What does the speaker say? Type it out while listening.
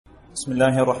بسم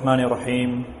الله الرحمن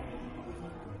الرحيم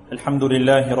الحمد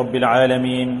لله رب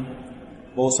العالمين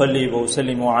وأصلي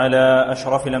وأسلم على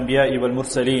أشرف الأنبياء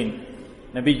والمرسلين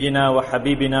نبينا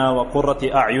وحبيبنا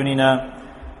وقرة أعيننا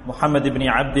محمد بن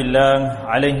عبد الله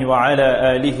عليه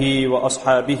وعلى آله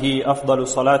وأصحابه أفضل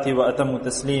الصلاة وأتم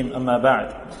التسليم أما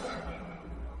بعد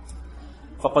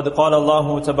فقد قال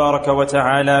الله تبارك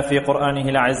وتعالى في قرآنه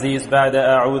العزيز بعد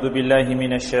أعوذ بالله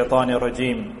من الشيطان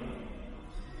الرجيم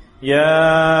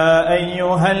يا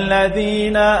أيها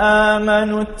الذين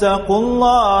آمنوا اتقوا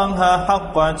الله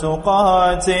حق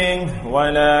تقاته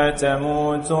ولا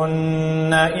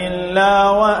تموتن إلا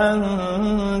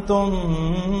وأنتم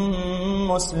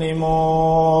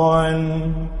مسلمون.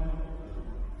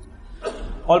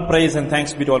 All praise and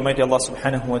thanks be to Almighty Allah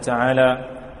subhanahu wa ta'ala,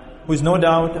 who is no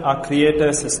doubt our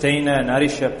creator, sustainer,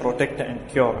 nourisher, protector and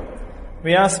curer.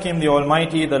 We ask Him, the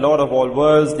Almighty, the Lord of all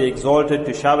worlds, the Exalted,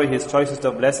 to shower His choicest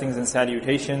of blessings and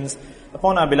salutations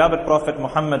upon our beloved Prophet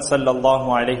Muhammad sallallahu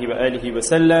alayhi wa alihi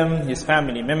wasallam, his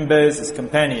family members, his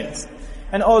companions,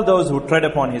 and all those who tread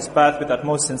upon his path with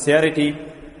utmost sincerity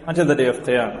until the day of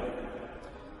Qiyamah.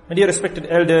 My dear respected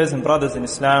elders and brothers in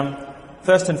Islam,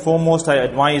 first and foremost I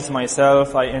advise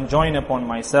myself, I enjoin upon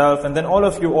myself, and then all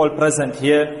of you all present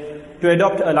here, to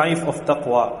adopt a life of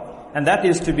taqwa. And that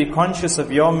is to be conscious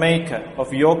of your Maker,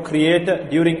 of your Creator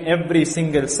during every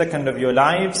single second of your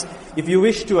lives. If you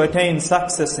wish to attain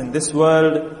success in this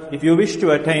world, if you wish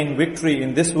to attain victory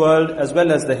in this world as well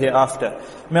as the hereafter.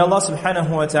 May Allah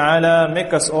subhanahu wa ta'ala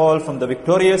make us all from the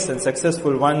victorious and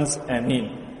successful ones.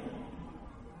 Ameen.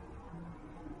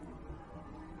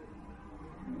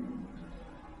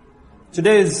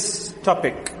 Today's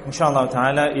topic, inshallah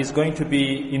ta'ala, is going to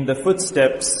be in the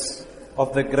footsteps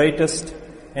of the greatest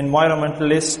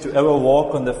environmentalist to ever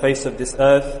walk on the face of this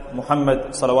earth, Muhammad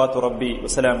salawatu rabbi wa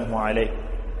salamuhu alayhi.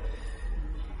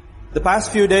 The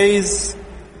past few days,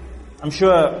 I'm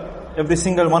sure every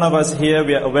single one of us here,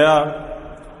 we are aware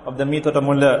of the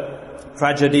Mitatamullah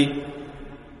tragedy,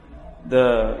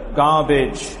 the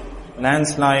garbage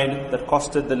landslide that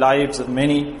costed the lives of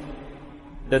many.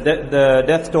 The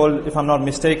death toll, if I'm not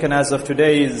mistaken, as of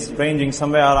today is ranging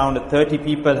somewhere around 30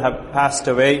 people have passed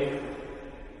away.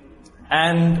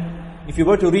 And if you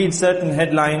were to read certain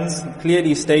headlines, it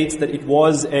clearly states that it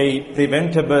was a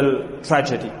preventable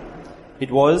tragedy.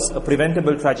 It was a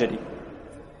preventable tragedy.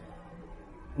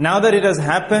 Now that it has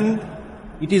happened,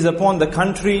 it is upon the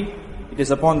country, it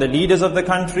is upon the leaders of the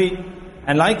country,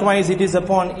 and likewise it is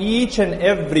upon each and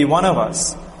every one of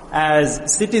us as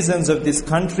citizens of this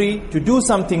country to do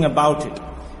something about it.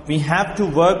 We have to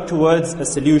work towards a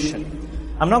solution.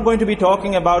 I'm not going to be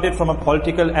talking about it from a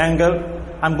political angle.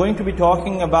 I'm going to be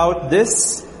talking about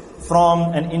this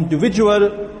from an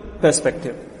individual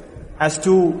perspective as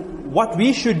to what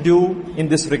we should do in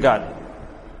this regard.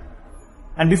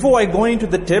 And before I go into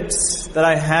the tips that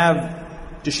I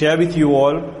have to share with you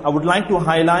all, I would like to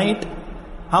highlight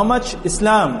how much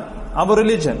Islam, our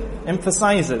religion,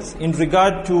 emphasizes in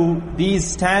regard to these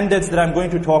standards that I'm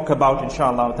going to talk about,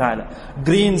 inshallah ta'ala.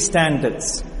 Green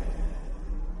standards.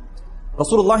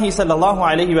 Rasulullah sallallahu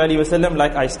alayhi wa sallam,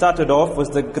 like I started off, was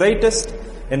the greatest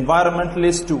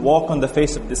environmentalist to walk on the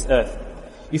face of this earth.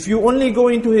 If you only go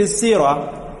into his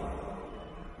seerah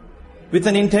with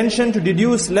an intention to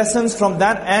deduce lessons from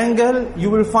that angle, you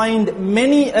will find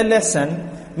many a lesson,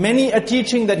 many a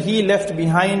teaching that he left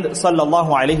behind,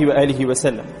 sallallahu alayhi wa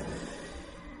sallam.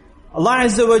 Allah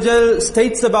Azza wa Jal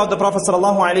states about the Prophet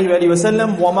sallallahu alayhi wa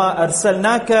sallam, وَمَا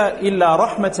أَرْسَلْنَاكَ إِلَّا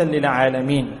رَحْمَةً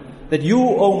لِلْعَالَمِينَ. That you,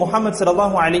 O Muhammad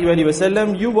sallallahu alayhi wa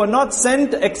sallam, you were not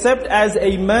sent except as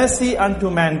a mercy unto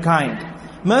mankind.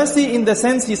 Mercy in the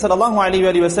sense, he sallallahu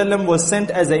alayhi wa sallam was sent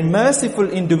as a merciful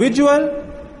individual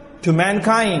to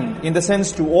mankind, in the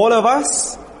sense to all of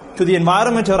us, to the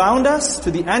environment around us,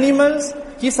 to the animals.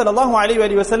 He sallallahu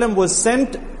alayhi wa sallam was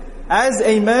sent as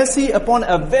a mercy upon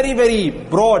a very, very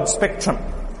broad spectrum.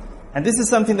 And this is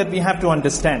something that we have to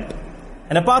understand.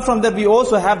 And apart from that, we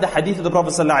also have the hadith of the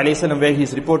Prophet ﷺ where he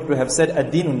is reported to have said,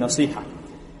 ad-deenun nasiha.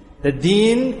 The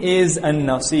deen is an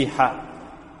nasiha.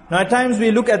 Now at times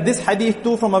we look at this hadith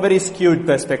too from a very skewed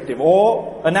perspective,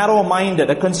 or a narrow-minded,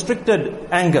 a constricted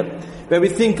angle, where we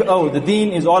think, oh, the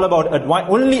deen is all about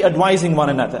only advising one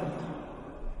another.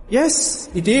 Yes,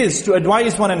 it is to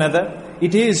advise one another.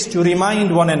 It is to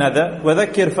remind one another.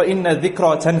 وَذَكِّرْ فَإِنَّ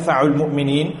الذِّكْرَى تَنْفَعُ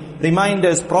الْمُؤْمِنِينَ.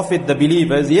 Reminders profit the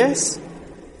believers, yes.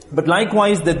 But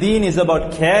likewise, the deen is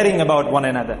about caring about one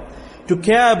another, to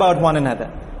care about one another,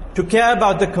 to care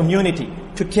about the community,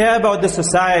 to care about the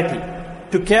society,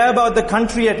 to care about the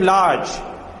country at large.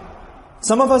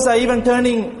 Some of us are even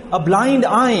turning a blind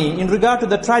eye in regard to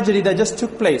the tragedy that just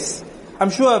took place. I'm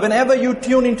sure whenever you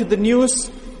tune into the news,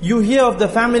 you hear of the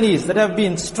families that have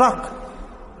been struck.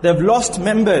 They've lost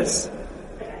members.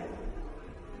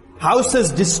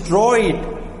 Houses destroyed.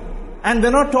 And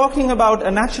we're not talking about a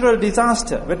natural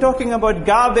disaster. We're talking about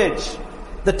garbage.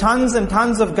 The tons and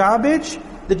tons of garbage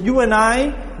that you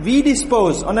and we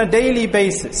dispose on a daily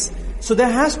basis. So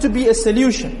there has to be a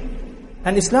solution.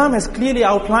 And Islam has clearly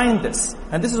outlined this.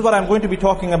 And this is what I'm going to be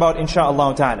talking about,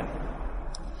 insha'Allah ta'ala.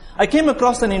 I came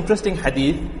across an interesting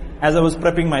hadith as I was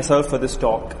prepping myself for this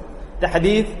talk. The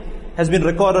hadith has been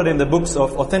recorded in the books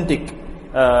of authentic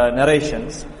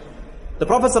narrations. The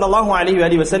Prophet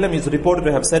ﷺ is reported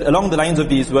to have said along the lines of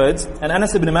these words, and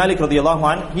Anas ibn Malik radiallahu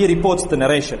anh, he reports the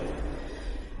narration.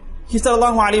 He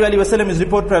ﷺ is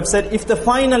reported to have said, if the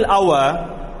final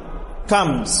hour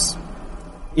comes,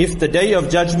 if the day of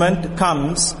judgment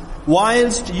comes,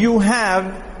 whilst you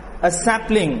have a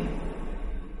sapling,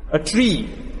 a tree,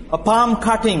 a palm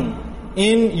cutting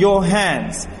in your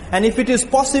hands, and if it is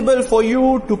possible for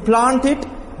you to plant it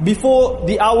before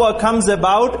the hour comes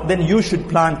about, then you should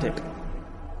plant it.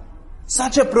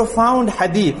 Such a profound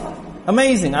hadith.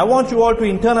 Amazing. I want you all to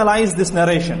internalize this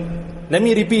narration. Let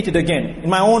me repeat it again, in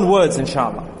my own words,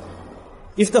 inshallah.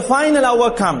 If the final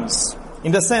hour comes,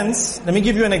 in the sense, let me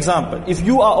give you an example. If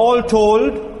you are all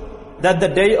told that the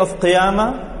day of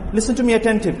Qiyamah, listen to me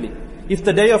attentively. If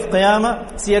the day of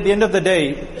Qiyamah, see at the end of the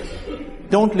day,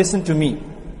 don't listen to me.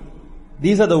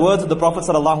 These are the words of the Prophet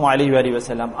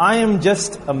ﷺ. I am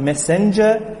just a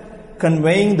messenger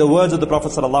conveying the words of the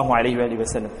Prophet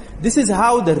ﷺ. This is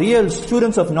how the real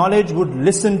students of knowledge would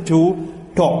listen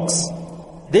to talks.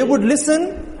 They would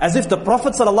listen as if the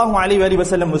Prophet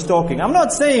ﷺ was talking. I'm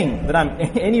not saying that I'm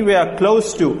anywhere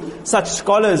close to such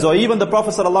scholars or even the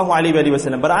Prophet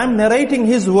ﷺ, but I'm narrating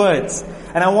his words.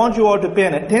 And I want you all to pay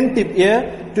an attentive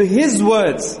ear to his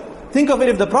words. Think of it,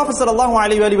 if the Prophet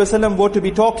ﷺ were to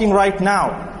be talking right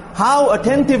now, how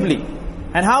attentively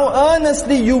and how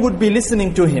earnestly you would be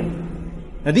listening to him.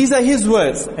 Now these are his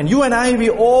words, and you and we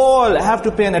all have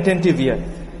to pay an attentive ear.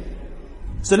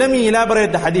 So let me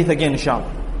elaborate the hadith again,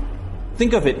 inshallah.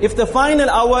 Think of it, if the final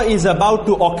hour is about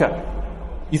to occur,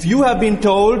 if you have been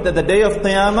told that the day of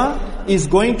Qiyamah is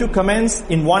going to commence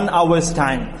in 1 hour's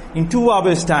time, in 2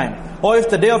 hours' time, or if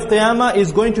the day of Qiyamah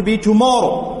is going to be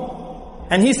tomorrow,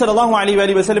 and he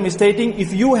ﷺ is stating,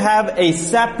 if you have a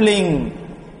sapling,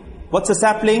 what's a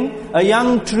sapling? A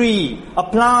young tree, a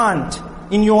plant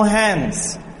in your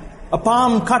hands, a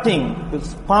palm cutting,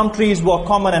 because palm trees were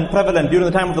common and prevalent during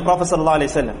the time of the Prophet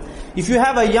ﷺ. If you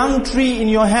have a young tree in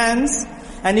your hands,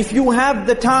 and if you have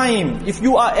the time, if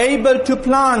you are able to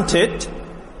plant it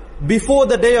before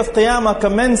the day of Qiyamah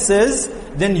commences,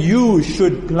 then you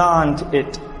should plant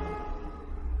it.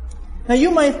 Now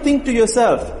you might think to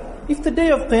yourself, if the day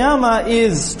of Qiyamah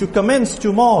is to commence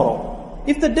tomorrow,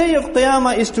 if the day of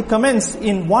Qiyamah is to commence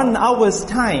in 1 hour's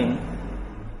time,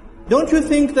 don't you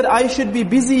think that I should be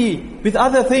busy with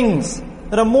other things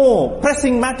that are more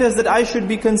pressing matters that I should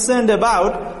be concerned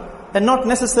about and not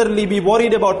necessarily be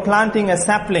worried about planting a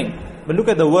sapling? But look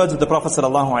at the words of the Prophet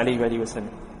ﷺ.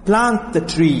 Plant the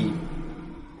tree.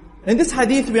 In this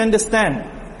hadith we understand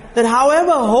that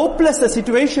however hopeless the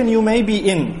situation you may be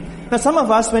in, now some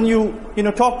of us, when you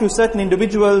talk to certain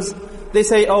individuals, they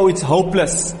say, oh, it's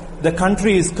hopeless. The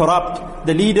country is corrupt.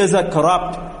 The leaders are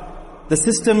corrupt. The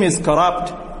system is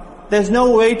corrupt. There's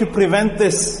no way to prevent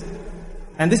this.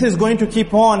 And this is going to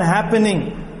keep on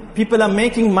happening. People are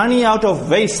making money out of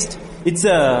waste. It's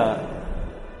a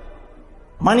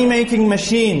money-making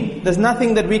machine. There's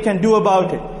nothing that we can do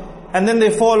about it. And then they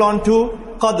fall on to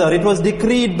qadr. It was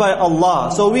decreed by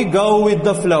Allah. So we go with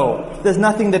the flow. There's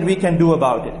nothing that we can do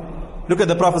about it. Look at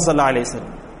the Prophet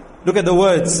ﷺ. Look at the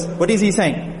words. What is he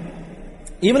saying?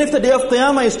 Even if the day of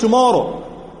Qiyamah is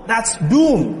tomorrow, that's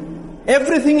doom.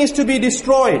 Everything is to be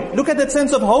destroyed. Look at that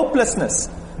sense of hopelessness.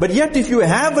 But yet if you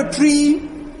have a tree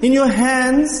in your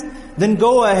hands, then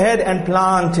go ahead and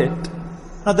plant it.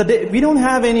 Now we don't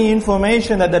have any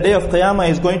information that the day of Qiyamah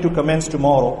is going to commence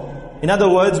tomorrow. In other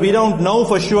words, we don't know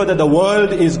for sure that the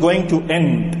world is going to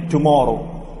end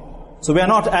tomorrow. So we are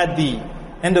not at the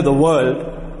end of the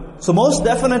world. So most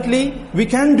definitely, we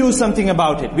can do something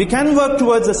about it. We can work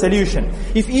towards a solution.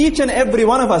 If each and every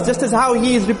one of us, just as how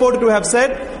he is reported to have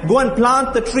said, go and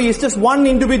plant the tree. It's just one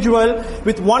individual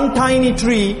with one tiny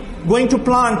tree going to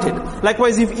plant it.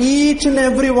 Likewise, if each and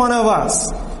every one of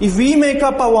us, if we make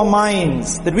up our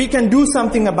minds that we can do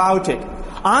something about it,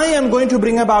 I am going to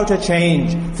bring about a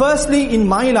change. Firstly, in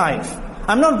my life,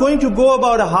 I'm not going to go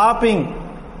about harping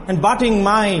and butting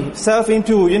myself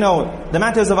into, the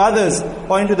matters of others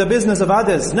or into the business of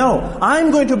others. No,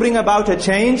 I'm going to bring about a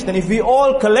change. Then if we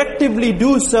all collectively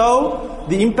do so,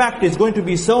 the impact is going to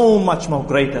be so much more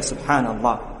greater,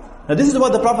 subhanallah. Now this is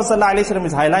what the Prophet ﷺ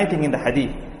is highlighting in the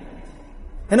hadith.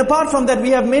 And apart from that, we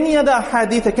have many other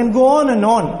hadith that can go on and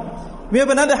on. We have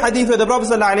another hadith where the Prophet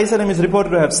ﷺ is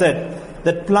reported to have said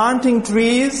that planting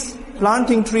trees,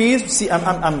 see,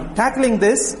 I'm tackling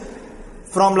this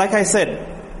from, like I said,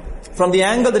 from the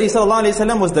angle that He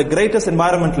ﷺ was the greatest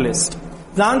environmentalist.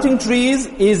 Planting trees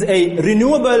is a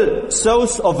renewable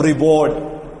source of reward.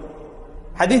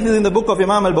 Hadith is in the book of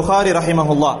Imam al-Bukhari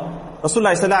rahimahullah.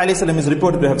 Rasulullah ﷺ is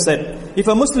reported to have said, if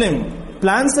a Muslim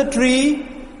plants a tree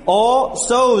or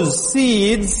sows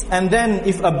seeds, and then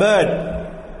if a bird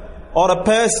or a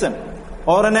person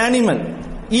or an animal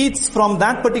eats from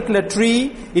that particular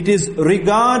tree, it is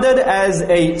regarded as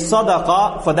a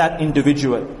sadaqah for that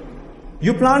individual.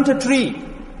 You plant a tree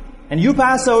and you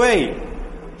pass away,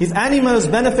 if animals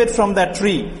benefit from that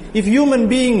tree, if human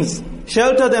beings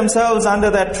shelter themselves under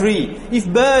that tree, if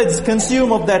birds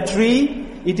consume of that tree,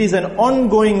 it is an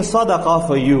ongoing sadaqah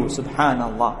for you,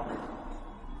 subhanallah.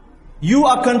 You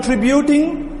are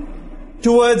contributing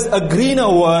towards a greener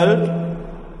world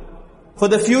for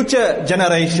the future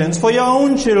generations, for your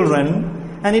own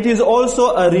children, and it is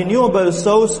also a renewable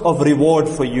source of reward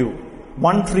for you.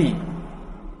 One tree.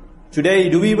 Today,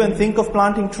 do we even think of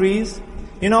planting trees?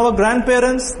 You know, our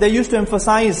grandparents, they used to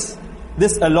emphasize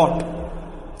this a lot.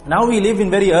 Now we live in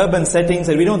very urban settings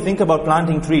and we don't think about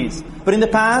planting trees. But in the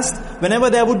past, whenever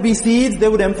there would be seeds, they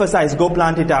would emphasize, go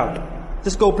plant it out.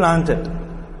 Just go plant it.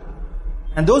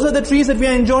 And those are the trees that we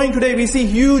are enjoying today. We see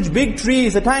huge, big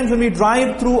trees. At times when we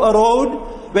drive through a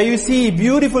road where you see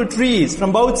beautiful trees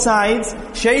from both sides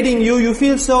shading you, you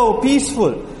feel so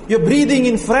peaceful. You're breathing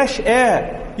in fresh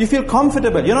air. You feel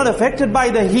comfortable. You're not affected by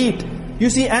the heat. You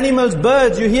see animals,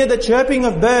 birds, you hear the chirping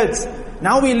of birds.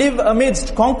 Now we live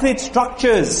amidst concrete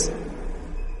structures.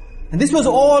 And this was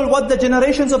all what the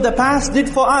generations of the past did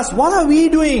for us. What are we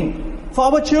doing for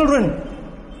our children?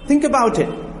 Think about it.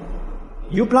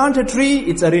 You plant a tree,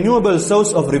 it's a renewable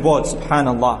source of reward,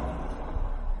 subhanallah.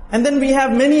 And then we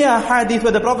have many hadith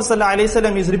where the Prophet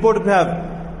ﷺ is reported to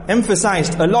have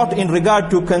emphasized a lot in regard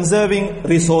to conserving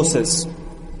resources.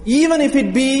 Even if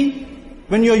it be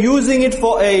when you're using it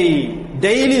for a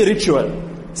daily ritual,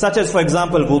 such as, for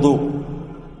example, wudu.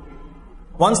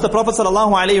 Once the Prophet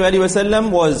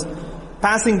ﷺ was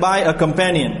passing by a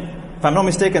companion, if I'm not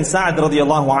mistaken, Sa'ad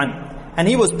radiallahu anhu, and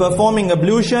he was performing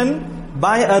ablution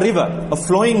by a river, a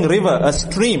flowing river, a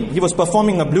stream. He was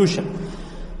performing ablution.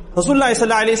 Rasulullah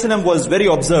ﷺ was very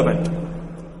observant.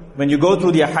 When you go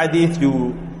through the hadith,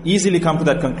 you easily come to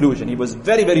that conclusion. He was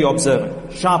very, very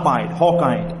observant, sharp-eyed,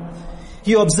 hawk-eyed.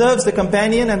 He observes the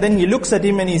companion and then he looks at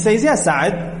him and he says, Ya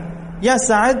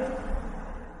Sa'ad,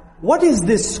 what is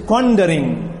this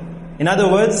squandering? In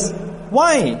other words,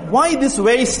 why? Why this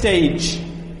wastage?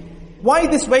 Why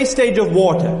this wastage of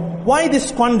water? Why this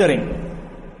squandering?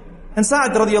 And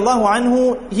Sa'ad radiallahu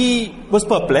anhu, he was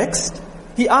perplexed.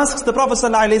 He asks the Prophet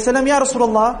ﷺ, Ya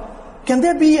Rasulullah, can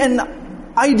there be an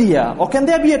idea or can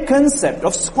there be a concept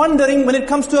of squandering when it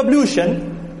comes to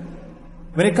ablution?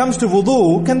 When it comes to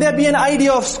wudu, can there be an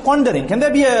idea of squandering? Can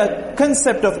there be a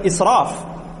concept of israf?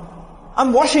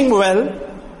 I'm washing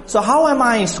well, so how am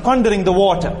I squandering the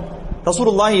water?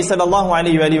 Rasulullah sallallahu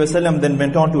alayhi wa sallam then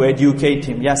went on to educate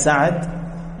him. Ya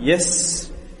Sa'ad, yes,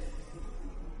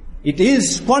 it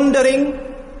is squandering.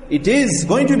 It is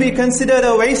going to be considered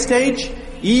a wastage,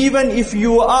 even if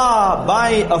you are by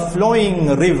a flowing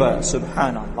river,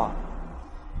 subhanallah.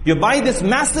 You're by this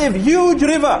massive, huge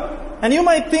river, and you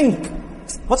might think,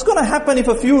 what's going to happen if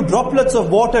a few droplets of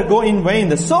water go in vain?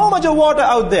 There's so much of water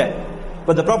out there.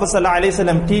 But the Prophet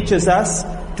ﷺ teaches us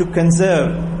to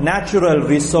conserve natural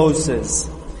resources.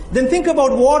 Then think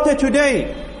about water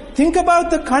today. Think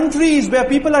about the countries where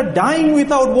people are dying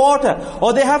without water,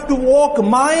 or they have to walk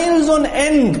miles on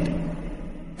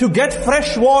end to get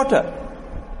fresh water.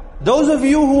 Those of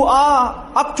you who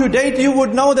are up to date, you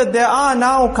would know that there are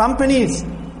now companies,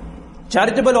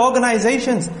 charitable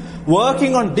organizations,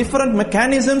 working on different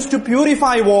mechanisms to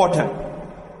purify water.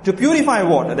 To purify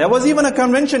water. There was even a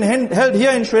convention held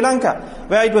here in Sri Lanka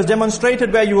where it was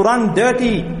demonstrated where you run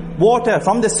dirty water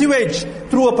from the sewage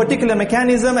through a particular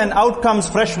mechanism and out comes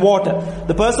fresh water.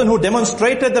 The person who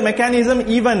demonstrated the mechanism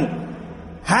even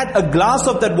had a glass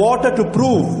of that water to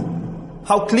prove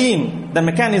how clean the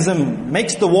mechanism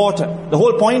makes the water. The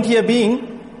whole point here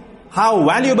being how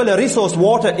valuable a resource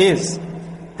water is.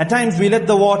 At times we let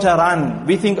the water run.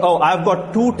 We think, oh, I've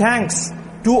got 2 tanks.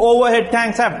 2 overhead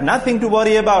tanks, I have nothing to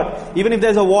worry about. Even if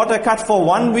there's a water cut for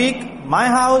 1 week, my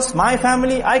house, my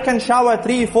family, I can shower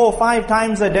 3, 4, 5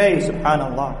 times a day,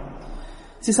 subhanallah.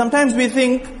 See, sometimes we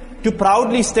think to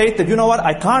proudly state that, you know what,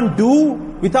 I can't do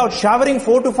without showering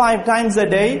 4 to 5 times a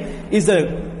day is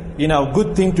a,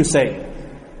 good thing to say.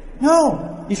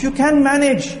 No, if you can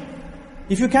manage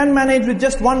with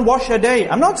just 1 wash a day,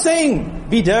 I'm not saying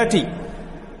be dirty.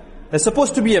 There's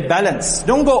supposed to be a balance.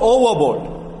 Don't go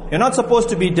overboard. You're not supposed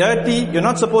to be dirty, you're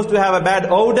not supposed to have a bad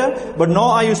odor, but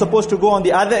nor are you supposed to go on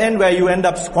the other end where you end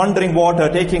up squandering water,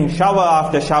 taking shower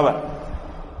after shower.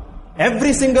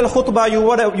 Every single khutbah you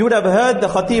would have heard the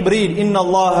khatib read, Inna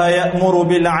Allah ya'muru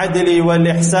bil adli wal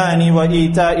ihsani wa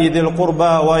ita'i dhil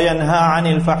qurba wa yanha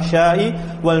 'anil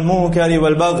fahsha'i wal munkari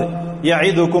wal baghi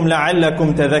ya'idukum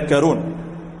la'allakum tadhakkarun.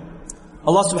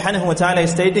 Allah subhanahu wa ta'ala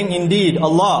is stating, indeed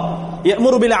Allah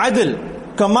ya'muru bil adl,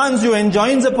 commands you,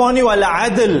 enjoins upon you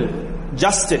al-adl,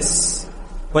 justice,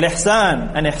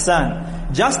 wal-ihsan, and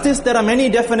ihsan. Justice, there are many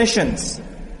definitions.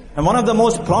 And one of the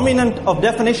most prominent of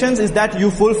definitions is that you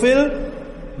fulfill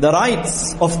the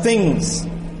rights of things.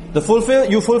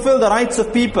 You fulfill the rights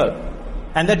of people.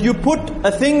 And that you put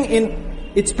a thing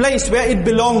in its place where it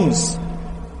belongs.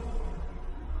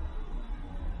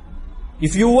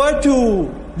 If you were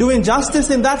to do injustice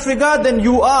in that regard, then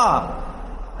you are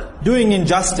doing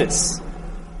injustice.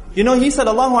 He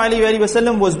sallallahu alayhi wa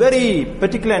sallam was very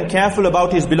particular and careful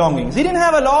about his belongings. He didn't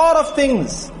have a lot of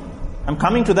things. I'm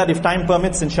coming to that if time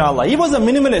permits, inshallah. He was a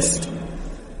minimalist.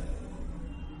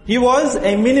 He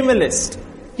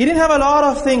didn't have a lot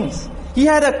of things. He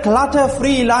had a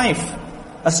clutter-free life,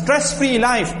 a stress-free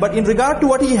life. But in regard to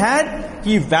what he had,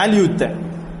 he valued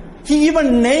them. He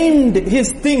even named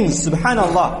his things,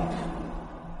 subhanallah.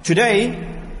 Today,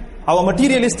 our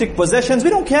materialistic possessions, we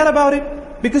don't care about it.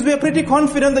 Because we are pretty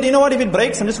confident that, if it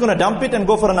breaks, I'm just going to dump it and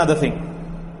go for another thing.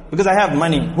 Because I have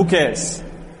money, who cares?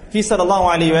 He sallallahu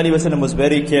alayhi wa sallam was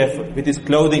very careful with his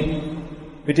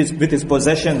clothing, with his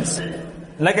possessions.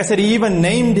 Like I said, he even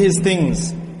named his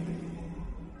things.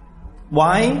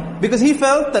 Why? Because he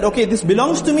felt that, okay, this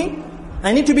belongs to me.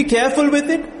 I need to be careful with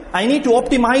it. I need to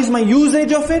optimize my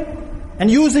usage of it. And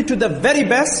use it to the very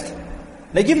best.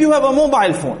 Like if you have a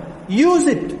mobile phone, use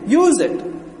it.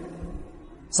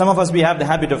 Some of us, we have the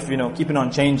habit of, keeping on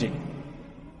changing.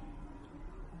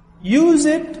 Use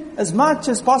it as much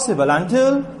as possible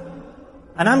until,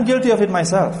 and I'm guilty of it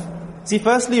myself. See,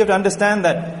 firstly, you have to understand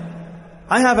that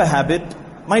I have a habit,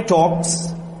 my talks,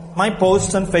 my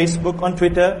posts on Facebook, on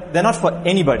Twitter, they're not for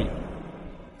anybody.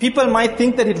 People might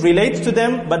think that it relates to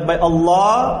them, but by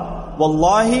Allah,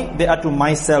 wallahi, they are to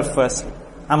myself firstly.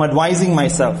 I'm advising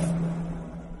myself.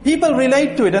 People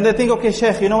relate to it and they think, okay,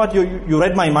 Sheikh, you know what, you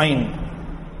read my mind.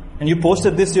 And you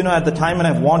posted this, at the time when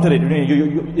I've wanted it.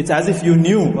 It's as if you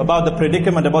knew about the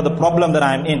predicament, about the problem that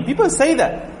I'm in. People say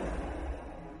that.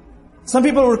 Some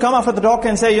people will come after the talk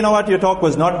and say, you know what, your talk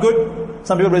was not good.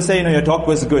 Some people will say, your talk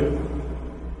was good.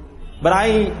 But I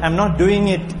am not doing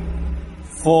it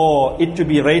for it to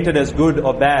be rated as good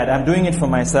or bad. I'm doing it for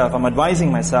myself. I'm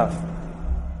advising myself.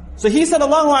 So he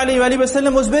sallallahu alayhi wa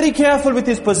sallam was very careful with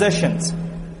his possessions.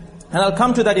 And I'll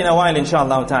come to that in a while,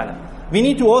 inshallah ta'ala. We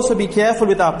need to also be careful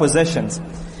with our possessions.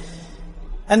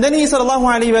 And then he sallallahu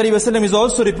alayhi wa sallam is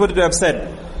also reported to have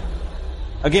said,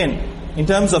 again, in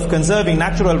terms of conserving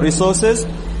natural resources,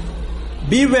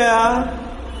 beware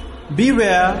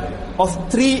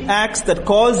of 3 acts that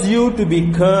cause you to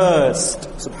be cursed.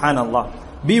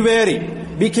 Subhanallah. Be wary,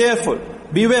 be careful,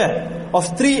 beware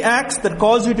of 3 acts that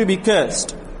cause you to be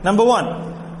cursed. Number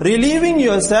 1, relieving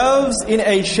yourselves in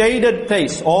a shaded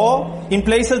place or in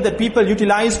places that people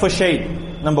utilize for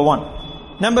shade. Number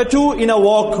 1. Number 2, in a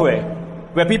walkway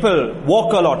where people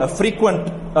walk a lot, a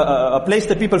place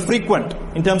that people frequent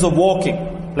in terms of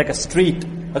walking, like a street,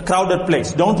 a crowded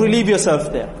place. Don't relieve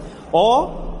yourself there.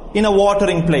 Or in a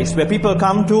watering place where people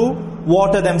come to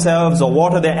water themselves or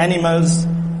water their animals.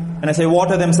 And I say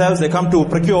water themselves, they come to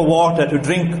procure water, to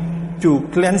drink, to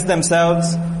cleanse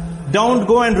themselves. Don't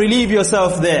go and relieve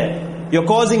yourself there. You're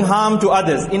causing harm to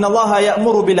others. Inna Allaha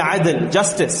ya'muru bil adl,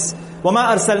 justice.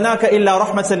 وَمَا أَرْسَلْنَاكَ إِلَّا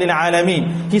رَحْمَةً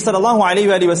لِلْعَالَمِينَ. He sallallahu alayhi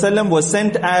wa sallam was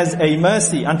sent as a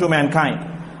mercy unto mankind.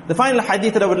 The final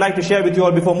hadith that I would like to share with you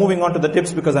all before moving on to the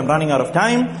tips, because I'm running out of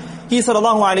time. He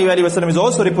sallallahu alayhi wa sallam is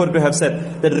also reported to have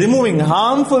said that removing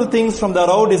harmful things from the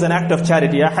road is an act of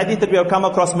charity. A hadith that we have come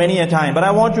across many a time. But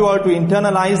I want you all to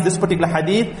internalize this particular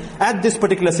hadith at this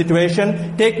particular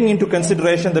situation, taking into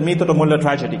consideration the Meet of the Mullah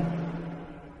tragedy.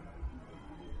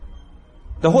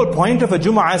 The whole point of a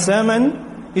Jumu'ah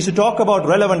sermon is to talk about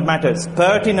relevant matters,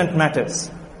 pertinent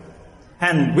matters.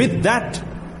 And with that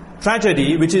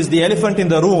tragedy, which is the elephant in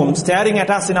the room staring at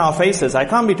us in our faces, I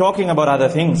can't be talking about other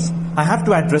things. I have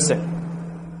to address it.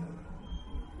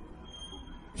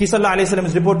 He sallallahu alayhi wa sallam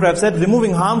is reported to have said,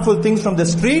 removing harmful things from the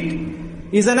street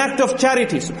is an act of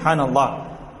charity,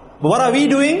 subhanallah. But what are we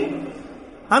doing?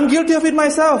 I'm guilty of it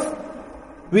myself.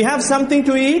 We have something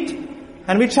to eat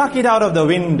and we chuck it out of the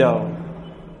window.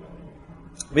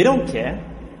 We don't care.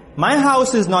 My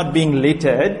house is not being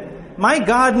littered. My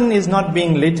garden is not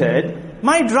being littered.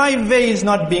 My driveway is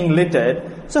not being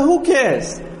littered. So who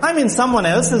cares? I'm in someone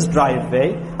else's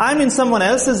driveway. I'm in someone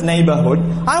else's neighborhood.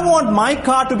 I want my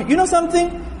car to be... You know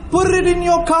something? Put it in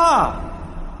your car.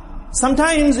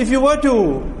 Sometimes if you were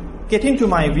to get into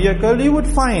my vehicle, you would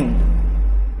find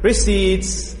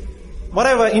receipts,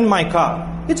 whatever in my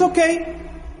car. It's okay.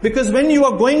 Because when you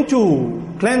are going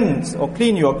to cleanse or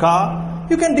clean your car,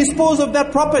 you can dispose of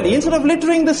that properly instead of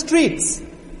littering the streets.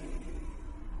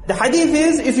 The hadith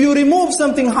is, if you remove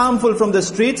something harmful from the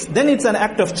streets, then it's an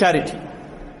act of charity.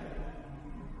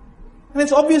 And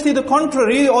it's obviously the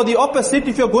contrary or the opposite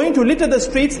if you're going to litter the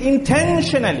streets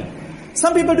intentionally.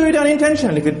 Some people do it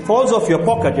unintentionally. If it falls off your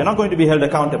pocket, you're not going to be held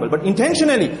accountable. But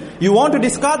intentionally, you want to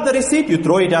discard the receipt, you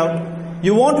throw it out.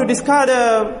 You want to discard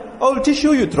a old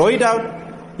tissue, you throw it out.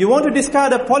 You want to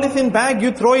discard a polythene bag,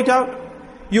 you throw it out.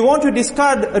 You want to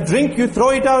discard a drink, you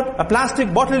throw it out. A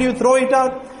plastic bottle, you throw it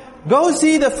out. Go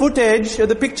see the footage,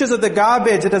 the pictures of the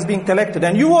garbage that has been collected.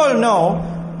 And you all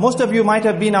know, most of you might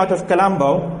have been out of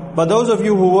Colombo, but those of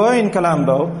you who were in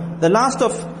Colombo,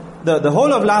 the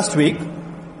whole of last week,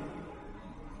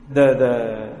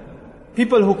 the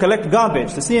people who collect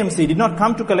garbage, the CMC, did not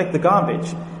come to collect the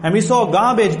garbage. And we saw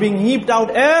garbage being heaped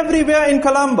out everywhere in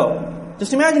Colombo.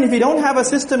 Just imagine if we don't have a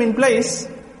system in place,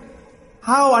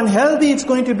 how unhealthy it's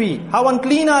going to be, how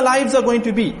unclean our lives are going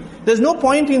to be. There's no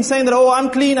point in saying that, oh,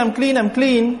 I'm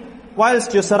clean,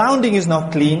 whilst your surrounding is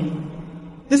not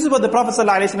clean. This is what the Prophet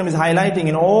ﷺ is highlighting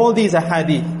in all these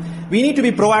ahadith. We need to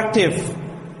be proactive.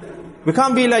 We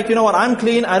can't be like, you know what, I'm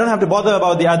clean, I don't have to bother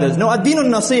about the others. No, ad-deenun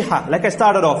nasiha, like I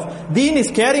started off. Deen is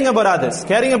caring about others,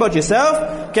 caring about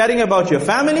yourself, caring about your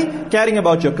family, caring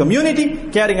about your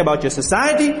community, caring about your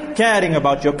society, caring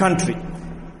about your country.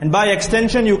 And by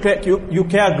extension, you care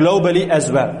globally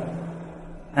as well.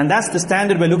 And that's the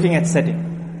standard we're looking at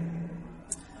setting.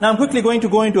 Now I'm quickly going to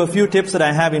go into a few tips that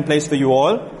I have in place for you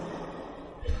all.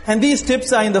 And these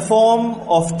tips are in the form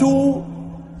of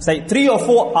 3 or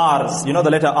 4 R's. You know the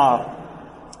letter R.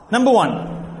 Number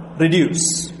 1,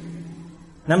 reduce.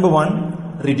 Number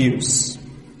 1, reduce.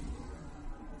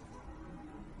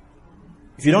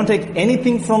 If you don't take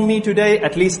anything from me today,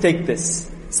 at least take this.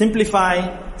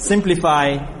 Simplify,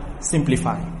 simplify,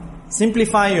 simplify.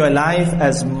 Simplify your life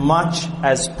as much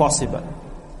as possible.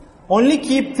 Only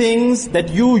keep things that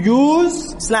you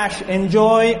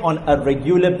use/enjoy on a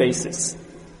regular basis.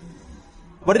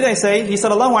 What did I say? He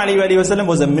sallallahu alayhi wa sallam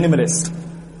was a minimalist.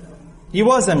 He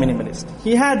was a minimalist.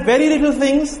 He had very little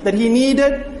things that he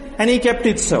needed and he kept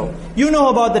it so. You know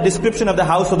about the description of the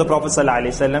house of the Prophet sallallahu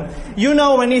alayhi wa sallam. You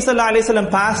know when he sallallahu alayhi wa sallam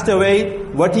passed away,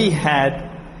 what he had.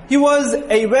 He was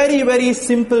a very, very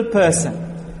simple person.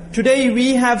 Today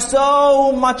we have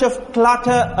so much of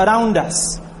clutter around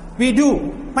us. We do,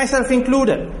 myself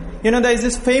included. You know, there is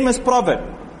this famous proverb,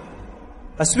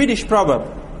 a Swedish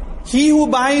proverb. He who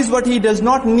buys what he does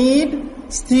not need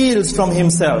steals from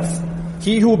himself.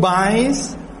 He who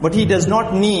buys what he does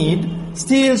not need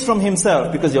steals from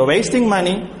himself, because you're wasting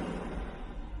money.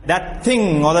 That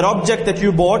thing or that object that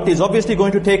you bought is obviously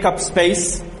going to take up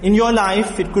space in your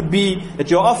life. It could be at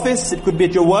your office, it could be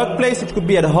at your workplace, it could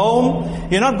be at home.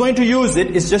 You're not going to use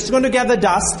it, it's just going to gather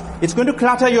dust, it's going to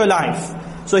clutter your life.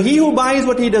 So he who buys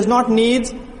what he does not need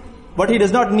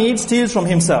steals from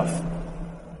himself.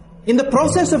 In the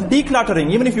process of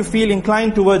decluttering, even if you feel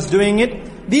inclined towards doing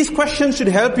it, these questions should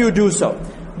help you do so.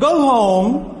 Go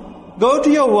home, go to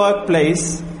your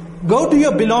workplace, go to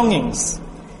your belongings.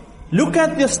 Look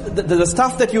at the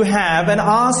stuff that you have and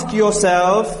ask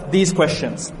yourself these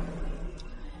questions.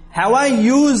 Have I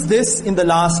used this in the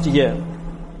last year?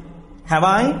 Have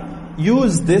I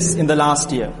used this in the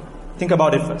last year? Think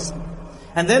about it first.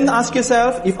 And then ask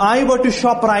yourself, if I were to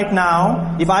shop right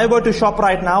now,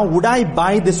 would I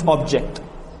buy this object?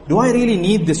 Do I really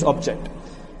need this object?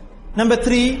 Number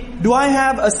 3, do I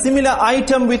have a similar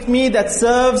item with me that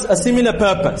serves a similar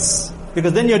purpose?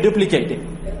 Because then you're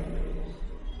duplicating.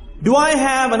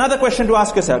 Another question to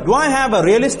ask yourself, do I have a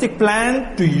realistic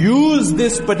plan to use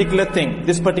this particular thing,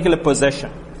 this particular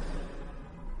possession?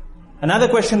 Another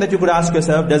question that you could ask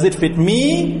yourself, does it fit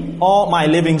me or my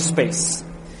living space?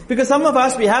 Because some of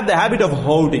us, we have the habit of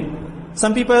holding.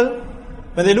 Some people,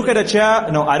 when they look at a chair,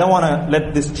 no, I don't want to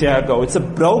let this chair go. It's a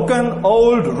broken,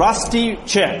 old, rusty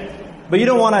chair. But you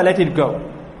don't want to let it go.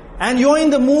 And you're in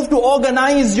the move to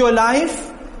organize your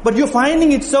life, but you're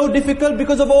finding it so difficult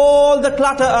because of all the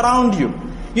clutter around you.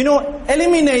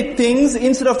 Eliminate things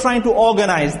instead of trying to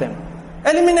organize them.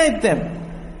 Eliminate them.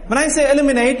 When I say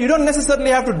eliminate, you don't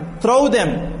necessarily have to throw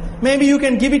them. Maybe you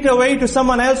can give it away to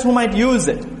someone else who might use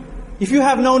it, if you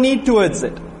have no need towards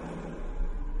it.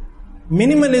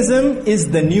 Minimalism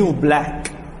is the new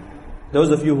black.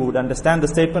 Those of you who would understand the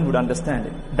statement would understand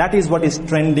it. That is what is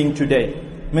trending today.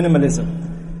 Minimalism.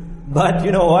 But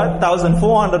you know what?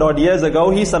 1400 odd years ago,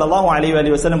 he sallallahu alayhi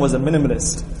wa sallam was a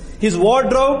minimalist. His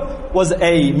wardrobe was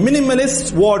a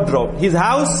minimalist wardrobe. His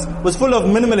house was full of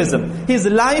minimalism. His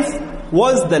life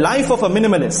was the life of a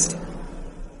minimalist.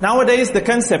 Nowadays the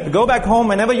concept, go back home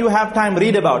whenever you have time,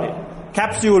 read about it.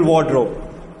 Capsule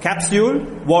wardrobe. Capsule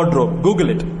wardrobe.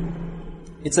 Google it.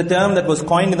 It's a term that was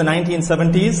coined in the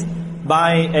 1970s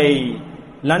by a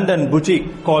London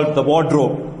boutique called The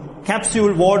Wardrobe.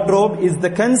 Capsule wardrobe is the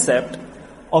concept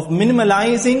of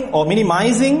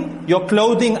minimizing your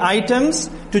clothing items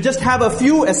to just have a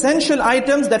few essential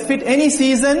items that fit any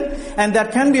season and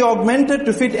that can be augmented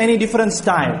to fit any different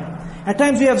style. At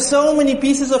times we have so many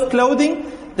pieces of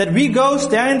clothing that we go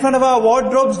stand in front of our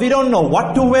wardrobes, we don't know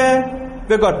what to wear.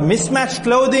 We've got mismatched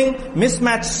clothing,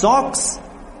 mismatched socks.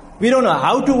 We don't know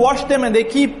how to wash them and they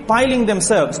keep piling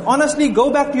themselves. Honestly,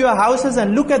 go back to your houses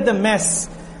and look at the mess.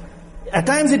 At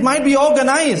times it might be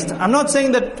organized. I'm not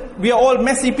saying that we are all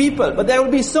messy people, but there will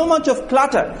be so much of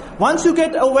clutter. Once you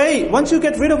get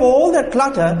rid of all that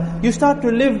clutter, you start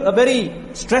to live a very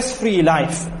stress-free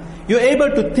life. You're able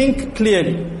to think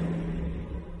clearly.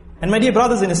 And my dear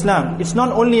brothers in Islam, it's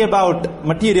not only about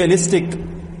materialistic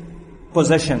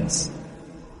possessions.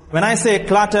 When I say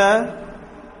clutter,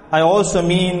 I also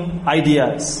mean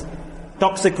ideas,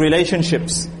 toxic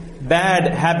relationships,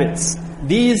 bad habits.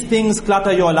 These things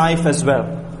clutter your life as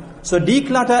well. So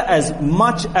declutter as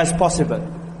much as possible.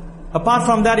 Apart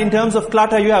from that, in terms of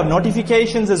clutter, you have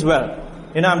notifications as well.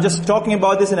 I'm just talking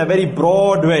about this in a very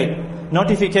broad way.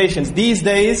 Notifications. These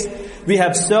days, we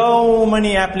have so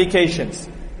many applications.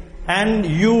 And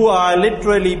you are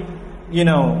literally,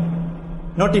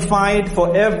 notified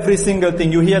for every single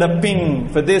thing. You hear a ping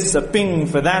for this, a ping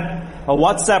for that, a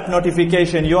WhatsApp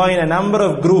notification. You are in a number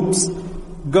of groups.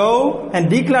 Go and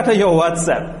declutter your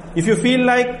WhatsApp. If you feel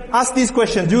like, ask these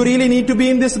questions. Do you really need to be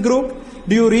in this group?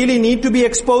 Do you really need to be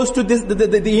exposed to this,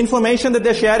 the information that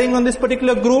they're sharing on this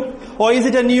particular group? Or is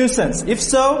it a nuisance? If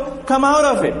so, come out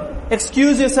of it.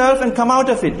 Excuse yourself and come out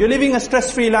of it. You're living a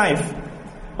stress-free life.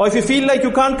 Or if you feel like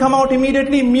you can't come out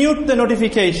immediately, mute the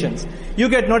notifications. You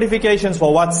get notifications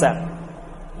for WhatsApp.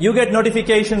 You get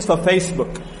notifications for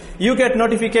Facebook. You get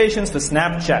notifications for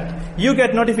Snapchat. You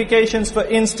get notifications for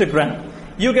Instagram.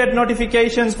 You get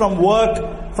notifications from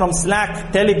work, from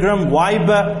Slack, Telegram,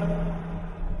 Viber.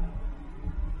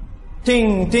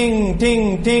 Ting, ting,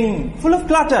 ting, ting. Full of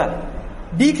clutter.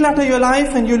 Declutter your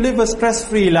life and you live a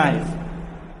stress-free life.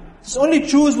 Just only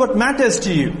choose what matters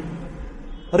to you.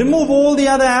 Remove all the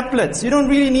other applets. You don't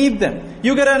really need them.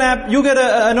 You get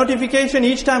a notification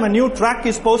each time a new track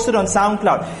is posted on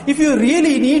SoundCloud. If you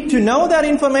really need to know that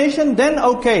information, then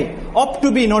okay, opt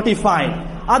to be notified.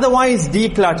 Otherwise,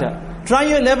 declutter. Try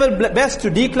your level best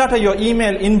to declutter your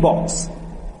email inbox.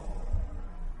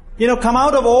 Come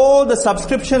out of all the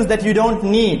subscriptions that you don't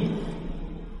need.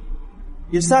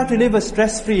 You start to live a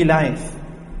stress-free life.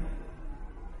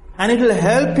 And it will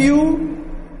help you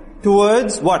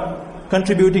towards what?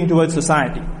 Contributing towards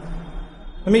society.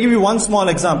 Let me give you one small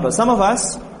example. Some of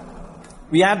us,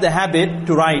 we have the habit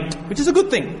to write, which is a good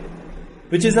thing.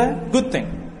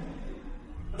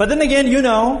 But then again,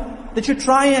 that you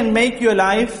try and make your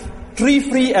life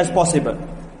tree-free as possible.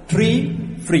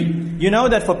 Tree-free. You know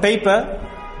that for paper,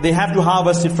 they have to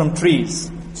harvest it from trees.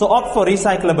 So opt for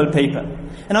recyclable paper.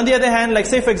 And on the other hand, like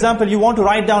say for example, you want to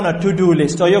write down a to-do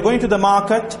list, or you're going to the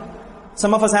market.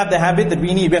 Some of us have the habit that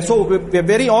we're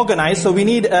very organized, so we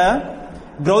need a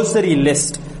grocery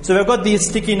list. So we've got these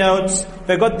sticky notes,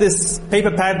 we've got this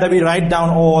paper pad that we write down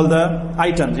all the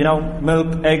items,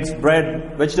 milk, eggs,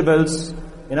 bread, vegetables,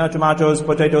 tomatoes,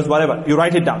 potatoes, whatever. You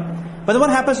write it down. But then what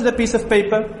happens to the piece of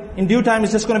paper? In due time,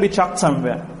 it's just going to be chucked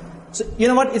somewhere. So,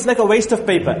 it's like a waste of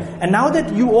paper. And now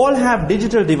that you all have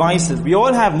digital devices, we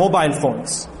all have mobile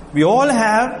phones.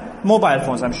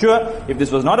 I'm sure if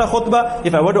this was not a khutbah,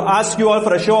 if I were to ask you all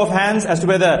for a show of hands as to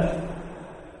whether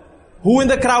who in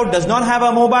the crowd does not have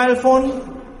a mobile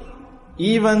phone,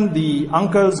 even the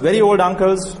uncles, very old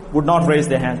uncles, would not raise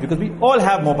their hands because we all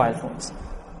have mobile phones.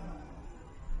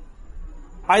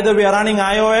 Either we are running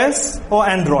iOS or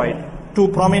Android, two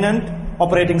prominent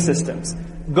operating systems.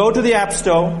 Go to the App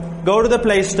Store, go to the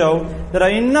Play Store. There are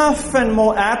enough and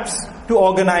more apps to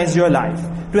organize your life,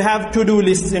 to have to-do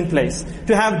lists in place,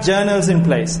 to have journals in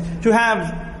place, to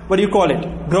have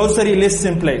grocery lists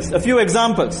in place. A few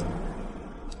examples.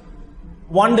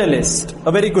 Wunderlist,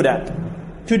 a very good app.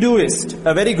 Todoist,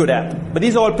 a very good app. But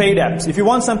these are all paid apps. If you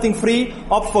want something free,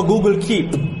 opt for Google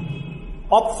Keep.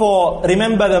 Opt for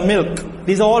Remember the Milk.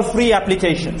 These are all free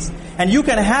applications. And you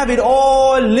can have it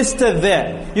all listed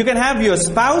there. You can have your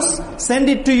spouse send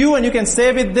it to you and you can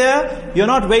save it there. You're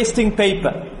not wasting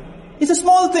paper. It's a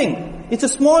small thing. It's a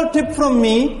small tip from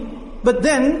me. But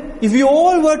then, if you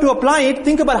all were to apply it,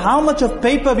 think about how much of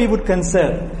paper we would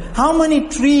conserve. How many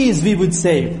trees we would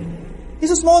save.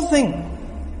 It's a small thing.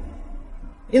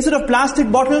 Instead of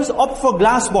plastic bottles, opt for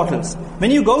glass bottles.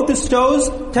 When you go to stores,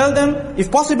 tell them,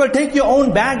 if possible, take your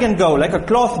own bag and go, like a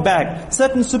cloth bag.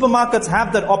 Certain supermarkets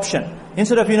have that option.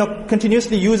 Instead of,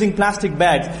 continuously using plastic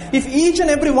bags. If each and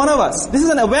every one of us, this is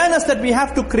an awareness that we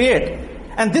have to create.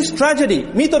 And this tragedy,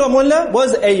 Meetor Mullah,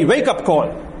 was a wake-up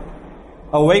call.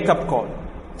 A wake-up call.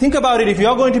 Think about it, if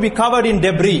you're going to be covered in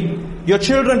debris, your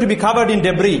children to be covered in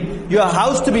debris, your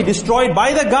house to be destroyed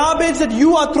by the garbage that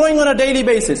you are throwing on a daily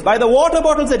basis, by the water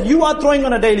bottles that you are throwing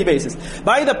on a daily basis,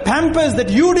 by the Pampers that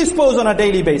you dispose on a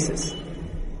daily basis.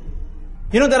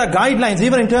 There are guidelines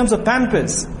even in terms of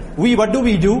Pampers. What do?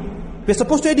 We're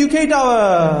supposed to educate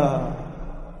our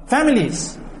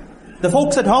families, the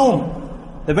folks at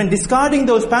home, that when discarding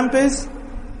those Pampers,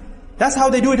 that's how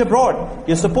they do it abroad.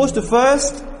 You're supposed to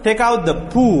first take out the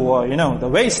poo or, the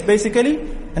waste basically,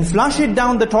 and flush it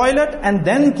down the toilet and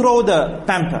then throw the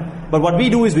pamper. But what we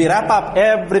do is we wrap up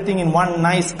everything in one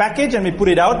nice package and we put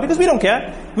it out because we don't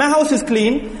care. My house is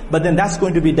clean, but then that's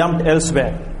going to be dumped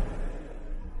elsewhere.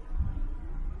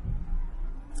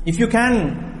 If you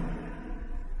can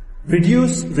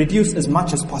reduce as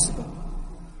much as possible.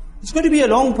 It's going to be a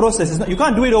long process. You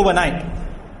can't do it overnight.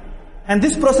 And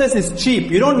this process is cheap.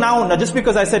 You don't now, just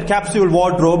because I said capsule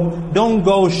wardrobe, don't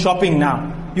go shopping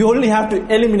now. You only have to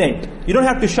eliminate. You don't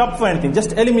have to shop for anything.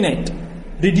 Just eliminate.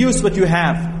 Reduce what you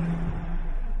have.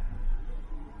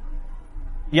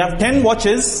 You have 10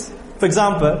 watches, for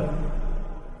example.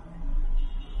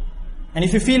 And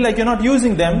if you feel like you're not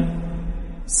using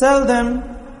them, sell them.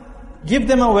 Give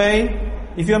them away.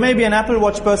 If you're maybe an Apple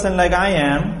Watch person like I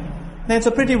am, then it's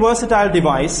a pretty versatile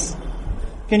device.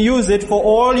 You can use it for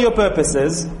all your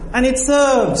purposes, and it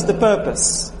serves the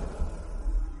purpose.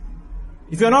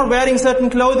 If you're not wearing certain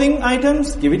clothing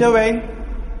items, give it away.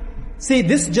 See,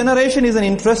 this generation is an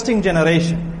interesting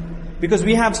generation because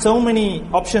we have so many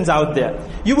options out there.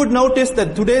 You would notice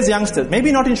that today's youngsters,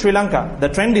 maybe not in Sri Lanka, the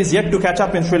trend is yet to catch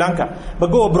up in Sri Lanka,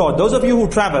 but go abroad. Those of you who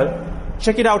travel,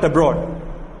 check it out abroad.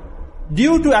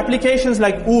 Due to applications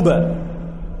like Uber,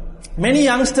 many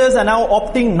youngsters are now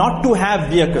opting not to have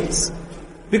vehicles.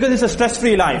 Because it's a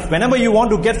stress-free life. Whenever you want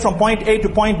to get from point A to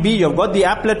point B, you've got the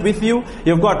applet with you.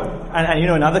 You've got, and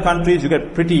in other countries you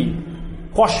get pretty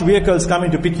posh vehicles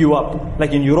coming to pick you up,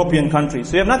 like in European countries.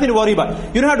 So you have nothing to worry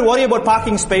about. You don't have to worry about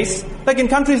parking space. Like in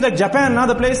countries like Japan and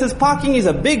other places, parking is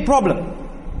a big problem.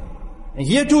 And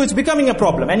here too it's becoming a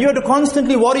problem. And you have to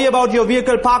constantly worry about your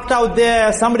vehicle parked out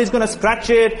there. Somebody's going to scratch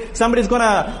it. Somebody's going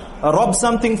to rob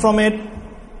something from it.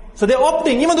 So they're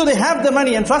opting, even though they have the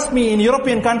money, and trust me, in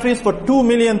European countries for 2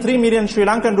 million, 3 million Sri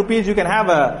Lankan rupees, you can have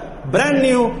a brand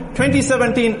new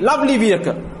 2017 lovely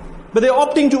vehicle. But they're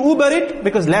opting to Uber it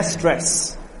because less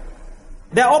stress.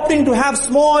 They're opting to have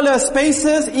smaller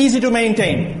spaces, easy to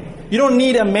maintain. You don't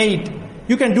need a maid.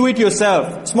 You can do it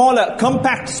yourself. Smaller,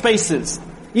 compact spaces,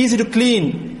 easy to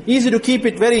clean, easy to keep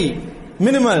it very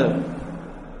minimal.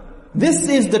 This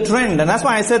is the trend, and that's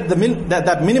why I said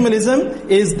that minimalism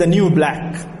is the new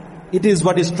black. It is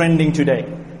what is trending today.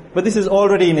 But this is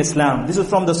already in Islam. This is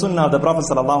from the Sunnah of the Prophet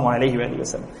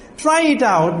ﷺ. Try it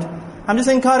out. I'm just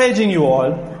encouraging you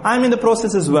all. I'm in the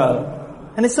process as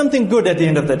well. And it's something good at the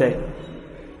end of the day.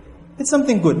 It's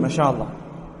something good, mashallah.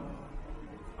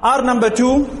 Our number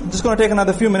 2, just going to take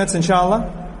another few minutes,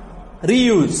 inshallah.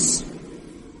 Reuse.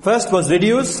 First was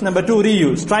reduce, number 2,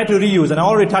 reuse. Try to reuse, and I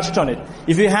already touched on it.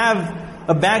 If you have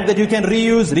a bag that you can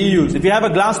reuse, reuse. If you have a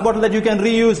glass bottle that you can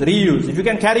reuse, reuse. If you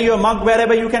can carry your mug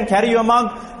wherever you can carry your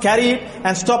mug, carry it,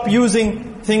 and stop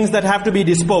using things that have to be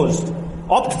disposed.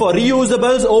 Opt for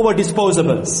reusables over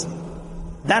disposables.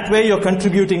 That way you're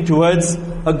contributing towards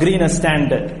a greener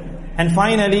standard. And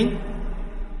finally,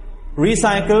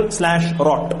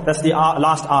 recycle/rot. That's the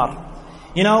last R.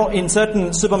 In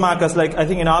certain supermarkets, like I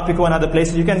think in Arpico and other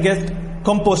places, you can get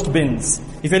compost bins.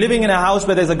 If you're living in a house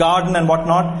where there's a garden and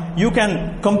whatnot, you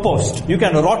can compost. You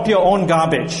can rot your own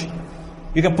garbage.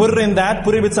 You can put it in that,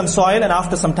 put it with some soil, and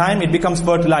after some time it becomes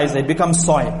fertilizer, it becomes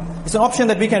soil. It's an option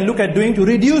that we can look at doing to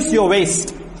reduce your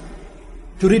waste.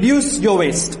 To reduce your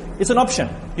waste. It's an option.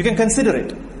 You can consider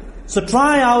it. So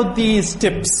try out these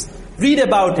tips. Read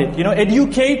about it.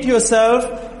 Educate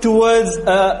yourself towards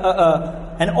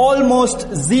an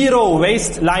almost zero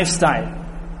waste lifestyle.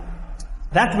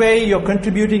 That way you're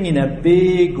contributing in a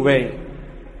big way.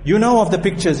 You know of the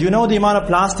pictures, you know the amount of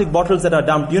plastic bottles that are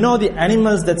dumped, you know the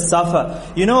animals that suffer,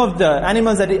 you know of the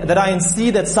animals that are in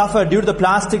sea that suffer due to the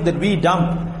plastic that we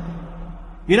dump.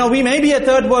 We may be a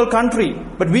third world country,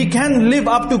 but we can live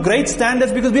up to great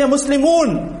standards because we are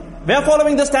Muslimun. We are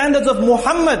following the standards of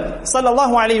Muhammad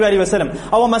sallallahu alaihi wasallam.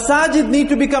 Our masajid need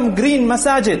to become green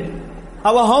masajid.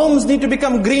 Our homes need to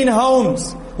become green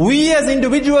homes. We as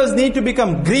individuals need to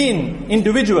become green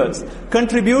individuals,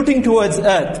 contributing towards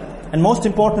earth. And most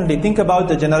importantly, think about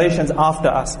the generations after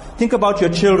us. Think about your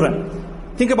children.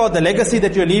 Think about the legacy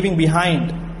that you're leaving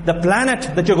behind. The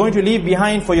planet that you're going to leave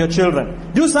behind for your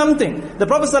children. Do something. The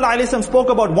Prophet ﷺ spoke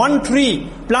about one tree,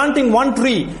 planting one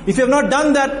tree. If you have not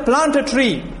done that, plant a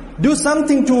tree. Do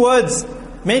something towards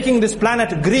making this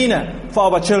planet greener for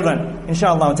our children.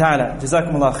 Inshallah ta'ala.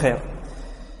 Jazakumullah khair.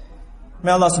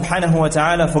 May Allah subhanahu wa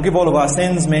ta'ala forgive all of our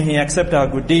sins. May He accept our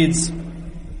good deeds.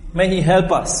 May He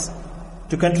help us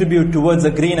to contribute towards a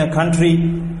greener country.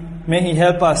 May He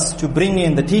help us to bring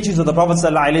in the teachings of the Prophet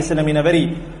ﷺ in a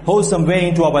very wholesome way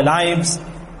into our lives.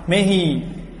 May He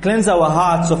cleanse our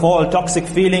hearts of all toxic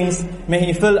feelings. May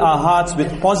He fill our hearts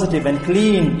with positive and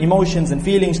clean emotions and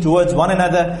feelings towards one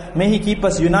another. May He keep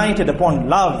us united upon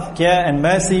love, care and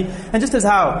mercy. And just as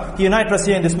how He united us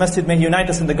here in this masjid, may He unite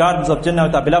us in the gardens of Jannah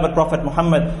with our beloved Prophet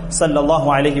Muhammad sallallahu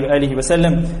alaihi wa alihi wa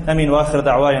sallam. Ameen wa akhir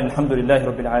da'waya alhamdulillahi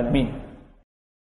rabbil alameen.